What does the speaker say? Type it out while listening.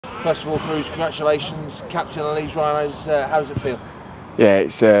First of all, Kruise, congratulations, captain of the Leeds Rhinos. How does it feel? Yeah,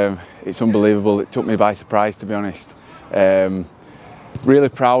 it's unbelievable. It took me by surprise, to be honest. Really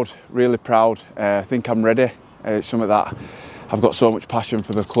proud, really proud. I think I'm ready. It's something that I've got so much passion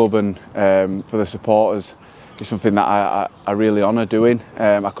for the club and for the supporters. It's something that I really honour doing.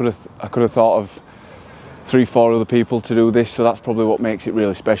 I could have thought of 3-4 other people to do this, so that's probably what makes it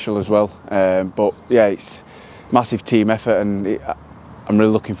really special as well. But yeah, it's massive team effort, and I'm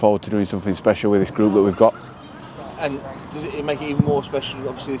really looking forward to doing something special with this group that we've got. And does it make it even more special?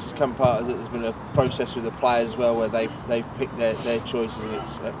 Obviously, this has come part of it. There's been a process with the players as well, where they've picked their choices,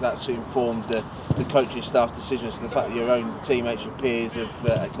 and that's informed the coaching staff decisions. So the fact that your own teammates, your peers, have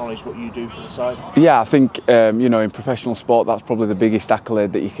acknowledged what you do for the side. Yeah, I think you know, in professional sport, that's probably the biggest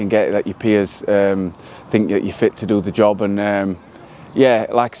accolade that you can get. That your peers think that you're fit to do the job, and yeah,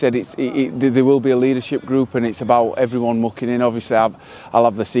 like I said, there will be a leadership group, and it's about everyone mucking in. Obviously, I'll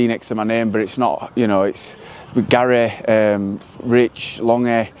have the C next to my name, but it's not, you know, it's with Gary, Rich,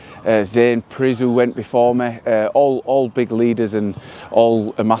 Longy, Zane, Priz, who went before me, all big leaders and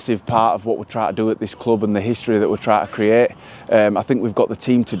all a massive part of what we're trying to do at this club and the history that we're trying to create. I think we've got the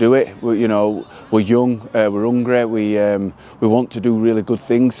team to do it. You know, we're young, we're hungry, we want to do really good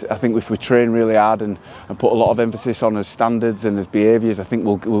things. I think if we train really hard and put a lot of emphasis on as standards and as behaviours, I think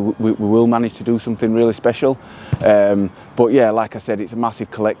we will manage to do something really special. But yeah, like I said, it's a massive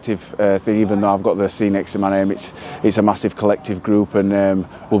collective thing. Even though I've got the C next to my name, it's a massive collective group, and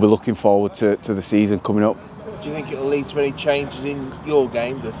we'll be looking forward to the season coming up. Do you think it'll lead to any changes in your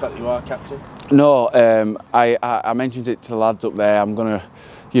game, the fact that you are captain? No, I mentioned it to the lads up there. I'm gonna,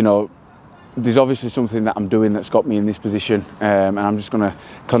 you know, there's obviously something that I'm doing that's got me in this position, and I'm just gonna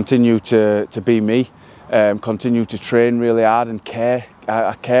continue to be me. Continue to train really hard and care.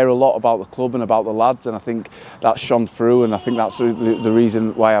 I care a lot about the club and about the lads, and I think that's shone through, and I think that's the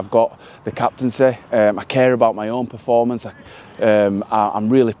reason why I've got the captaincy. I care about my own performance. I'm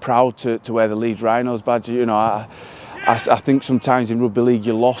really proud to wear the Leeds Rhinos badge. You know, I think sometimes in rugby league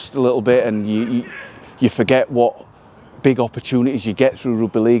you're lost a little bit, and you forget what big opportunities you get through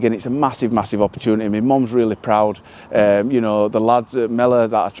rugby league, and it's a massive opportunity. My mum's really proud. You know, the lads at Mella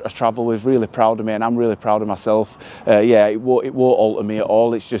that I travel with, really proud of me, and I'm really proud of myself. Yeah, it won't alter me at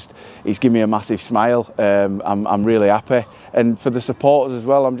all. It's given me a massive smile. I'm really happy, and for the supporters as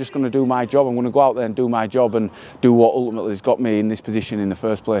well, I'm just going to do my job. I'm going to go out there and do my job and do what ultimately has got me in this position in the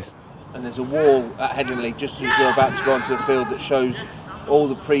first place. And there's a wall at Headingley just as you're about to go onto the field that shows all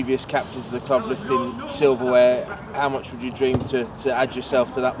the previous captains of the club lifting silverware. How much would you dream to add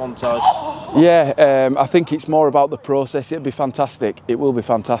yourself to that montage? Yeah, I think it's more about the process. It'll be fantastic. It will be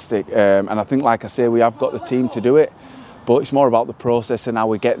fantastic. And I think, like I say, we have got the team to do it. But it's more about the process and how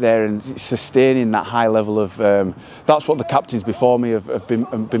we get there and sustaining that high level of. That's what the captains before me have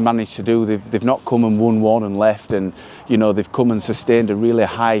been managed to do. They've not come and won one and left, and you know, they've come and sustained a really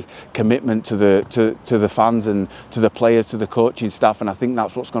high commitment to the fans and to the players, to the coaching staff. And I think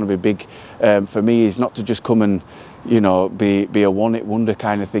that's what's going to be big for me, is not to just come and, you know, be a one-hit wonder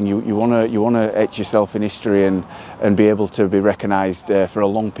kind of thing. You want to etch yourself in history and be able to be recognised for a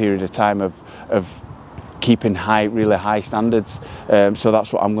long period of time of keeping really high standards. So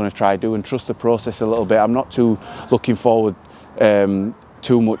that's what I'm going to try to do, and trust the process a little bit. I'm not too looking forward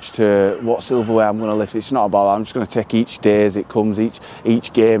too much to what silverware I'm going to lift. It's not about that. I'm just going to take each day as it comes,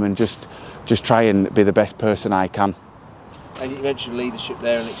 each game, and just try and be the best person I can. And you mentioned leadership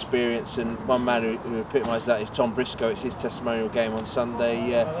there and experience, and one man who epitomised that is Tom Briscoe. It's his testimonial game on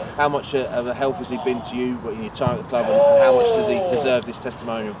Sunday. How much of a help has he been to you in your time at the club, and how much does he deserve this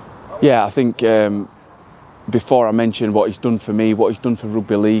testimonial? Yeah, I think before I mentioned what he's done for me, what he's done for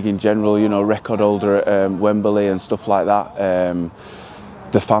rugby league in general, you know, record holder at Wembley and stuff like that.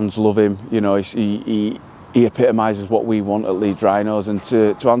 The fans love him. You know, he epitomises what we want at Leeds Rhinos. And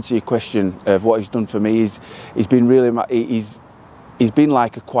to answer your question of what he's done for me, he's been really, he's been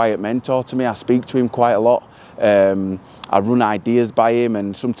like a quiet mentor to me. I speak to him quite a lot. I run ideas by him,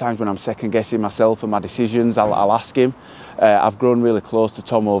 and sometimes when I'm second guessing myself and my decisions, I'll ask him. I've grown really close to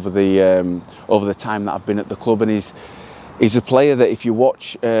Tom over the time that I've been at the club, and he's a player that if you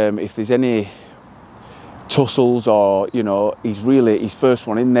watch, if there's any tussles or, you know, he's first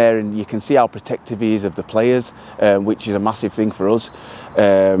one in there, and you can see how protective he is of the players, which is a massive thing for us.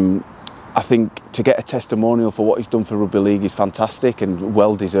 I think to get a testimonial for what he's done for rugby league is fantastic and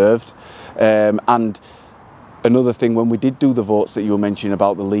well deserved. And another thing, when we did do the votes that you were mentioning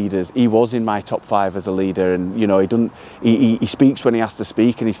about the leaders, he was in my top 5 as a leader, and you know, he speaks when he has to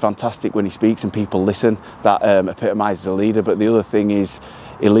speak, and he's fantastic when he speaks and people listen. That epitomises a leader. But the other thing is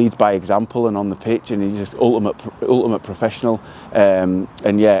he leads by example and on the pitch, and he's just ultimate professional. And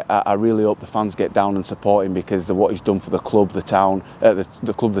yeah, I really hope the fans get down and support him, because of what he's done for the club, the town,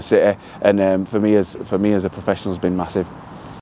 the club, the city, and for me as a professional has been massive.